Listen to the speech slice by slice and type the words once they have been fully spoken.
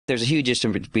There's a huge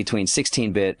difference between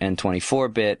 16-bit and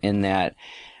 24-bit in that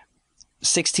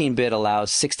 16-bit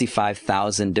allows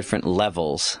 65,000 different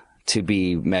levels to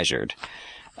be measured.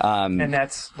 And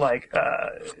that's like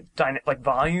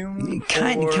volume?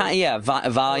 Yeah,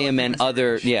 volume and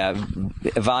other,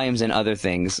 volumes and other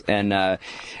things. And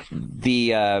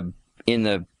in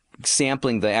the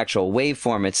sampling the actual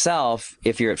waveform itself,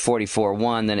 if you're at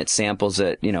 44.1, then it samples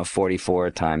at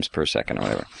 44 times per second or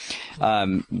whatever.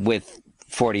 With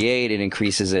 48, it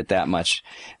increases it that much.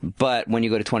 But when you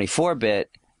go to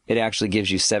 24-bit, it actually gives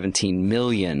you 17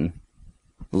 million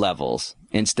levels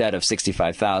instead of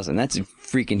 65,000. That's a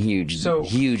freaking huge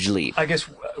leap. I guess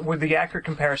with the accurate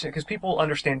comparison, because people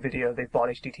understand video, they've bought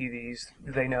HD TVs,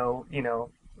 they know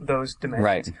those dimensions.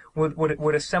 Right.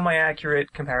 Would a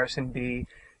semi-accurate comparison be,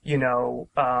 the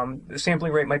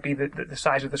sampling rate might be the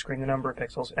size of the screen, the number of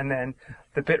pixels, and then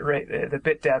the bit rate, the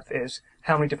bit depth is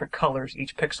how many different colors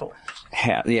each pixel.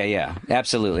 Yeah,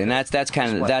 absolutely, and that's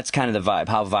kind of the vibe.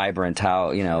 How vibrant,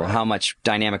 how much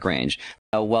dynamic range.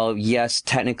 Well, yes,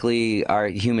 technically, our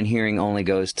human hearing only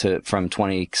goes from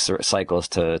 20 cycles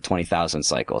to 20,000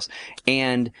 cycles,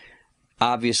 and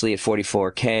obviously at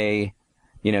 44K,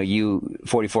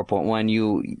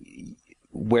 44.1,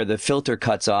 where the filter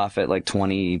cuts off at like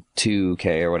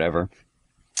 22K or whatever,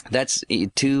 that's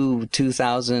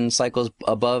 2,000 cycles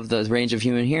above the range of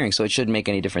human hearing, so it shouldn't make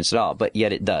any difference at all, but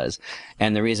yet it does.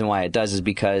 And the reason why it does is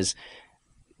because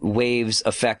waves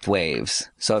affect waves.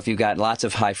 So if you've got lots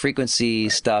of high frequency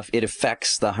stuff, it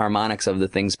affects the harmonics of the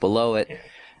things below it.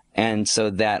 And so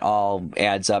that all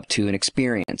adds up to an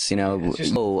experience,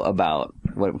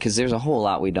 because there's a whole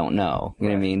lot we don't know, you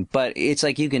know what I mean? But it's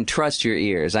like you can trust your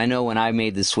ears. I know when I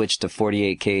made the switch to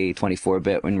 48K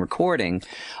 24-bit when recording,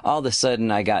 all of a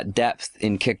sudden I got depth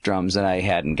in kick drums that I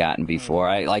hadn't gotten before.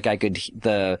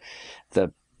 The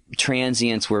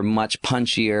transients were much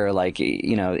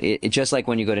punchier, just like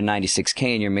when you go to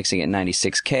 96K and you're mixing at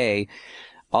 96K,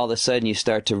 all of a sudden you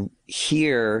start to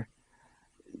hear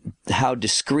how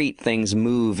discrete things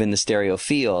move in the stereo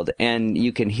field, and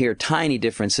you can hear tiny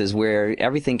differences where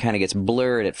everything kind of gets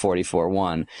blurred at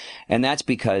 44.1, and that's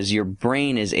because your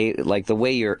brain is like the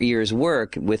way your ears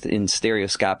work within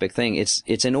stereoscopic thing.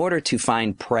 It's in order to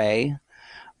find prey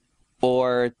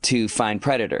or to find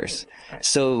predators.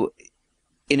 So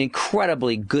an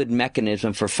incredibly good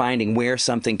mechanism for finding where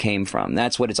something came from.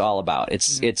 That's what it's all about.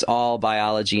 It's all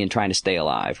biology and trying to stay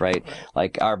alive, right?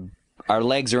 Like our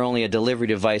legs are only a delivery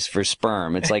device for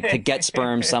sperm. It's like to get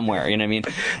sperm somewhere, you know what I mean?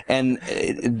 And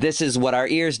this is what our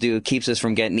ears do. It keeps us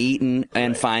from getting eaten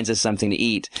and finds us something to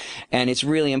eat. And it's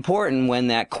really important when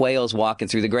that quail's walking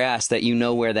through the grass that you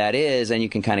know where that is and you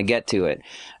can kind of get to it.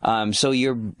 So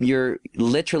you're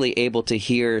literally able to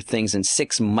hear things in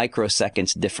 6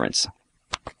 microseconds difference.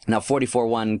 Now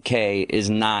 44.1K is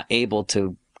not able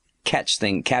to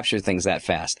capture things that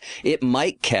fast. It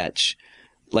might catch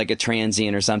like a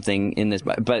transient or something in this,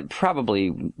 but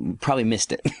probably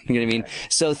missed it. You know what I mean?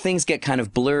 So things get kind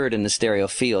of blurred in the stereo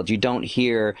field. You don't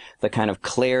hear the kind of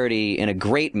clarity in a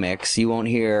great mix. You won't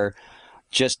hear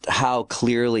just how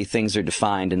clearly things are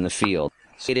defined in the field.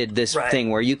 It did this thing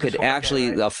where you could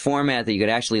a format that you could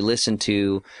actually listen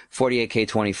to 48K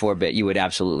 24-bit, you would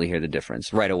absolutely hear the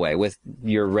difference right away with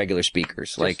your regular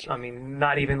speakers.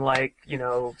 Not even like,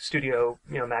 studio,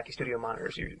 Mackie studio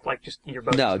monitors. Your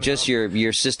both. No, just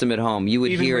your system at home. You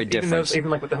would hear a difference. Even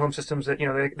like with the home systems that,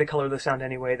 they color the sound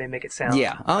anyway, they make it sound.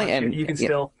 Yeah. Oh, and you can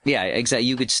still. Yeah, exactly.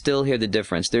 You could still hear the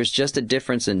difference. There's just a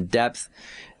difference in depth,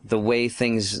 the way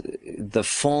things, the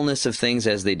fullness of things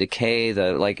as they decay,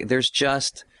 there's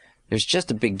just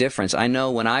a big difference. I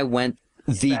know when I went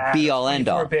the be-all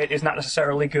end-all. 24-bit is not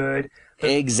necessarily good.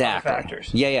 Exactly. Factors.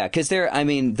 Yeah, because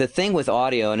the thing with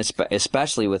audio, and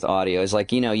especially with audio, is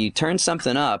like, you turn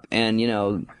something up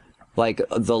and, like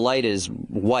the light is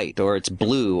white or it's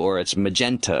blue or it's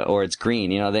magenta or it's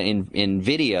green, in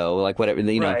video, like whatever,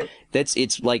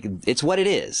 it's what it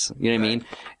is. You know what I mean?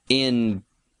 In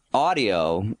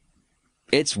audio,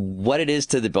 it's what it is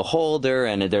to the beholder,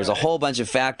 and there's a whole bunch of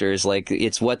factors. Like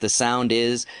it's what the sound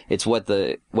is, it's what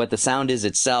the sound is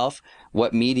itself,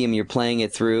 what medium you're playing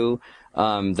it through,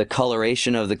 the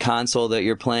coloration of the console that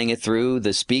you're playing it through,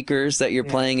 the speakers that you're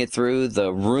playing it through,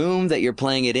 the room that you're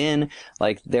playing it in.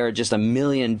 Like there are just a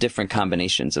million different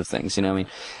combinations of things, you know what I mean?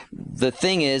 The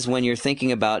thing is, when you're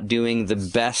thinking about doing the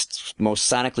best, most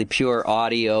sonically pure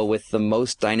audio with the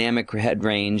most dynamic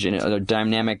range and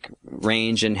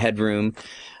headroom,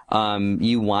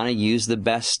 you want to use the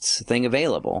best thing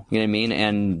available, you know what I mean?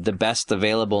 And the best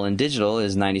available in digital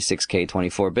is 96K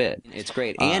 24-bit. It's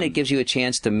great. And it gives you a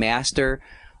chance to master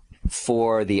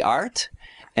for the art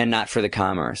and not for the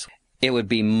commerce. it would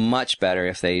be much better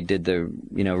if they did the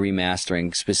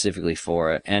remastering specifically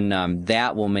for it, and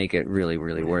that will make it really,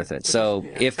 really worth it. So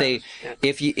maybe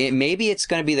it's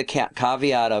going to be the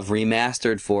caveat of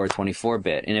remastered for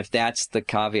 24-bit, and if that's the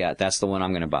caveat, that's the one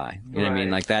I'm going to buy. You know what I mean?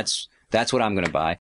 Like that's what I'm going to buy.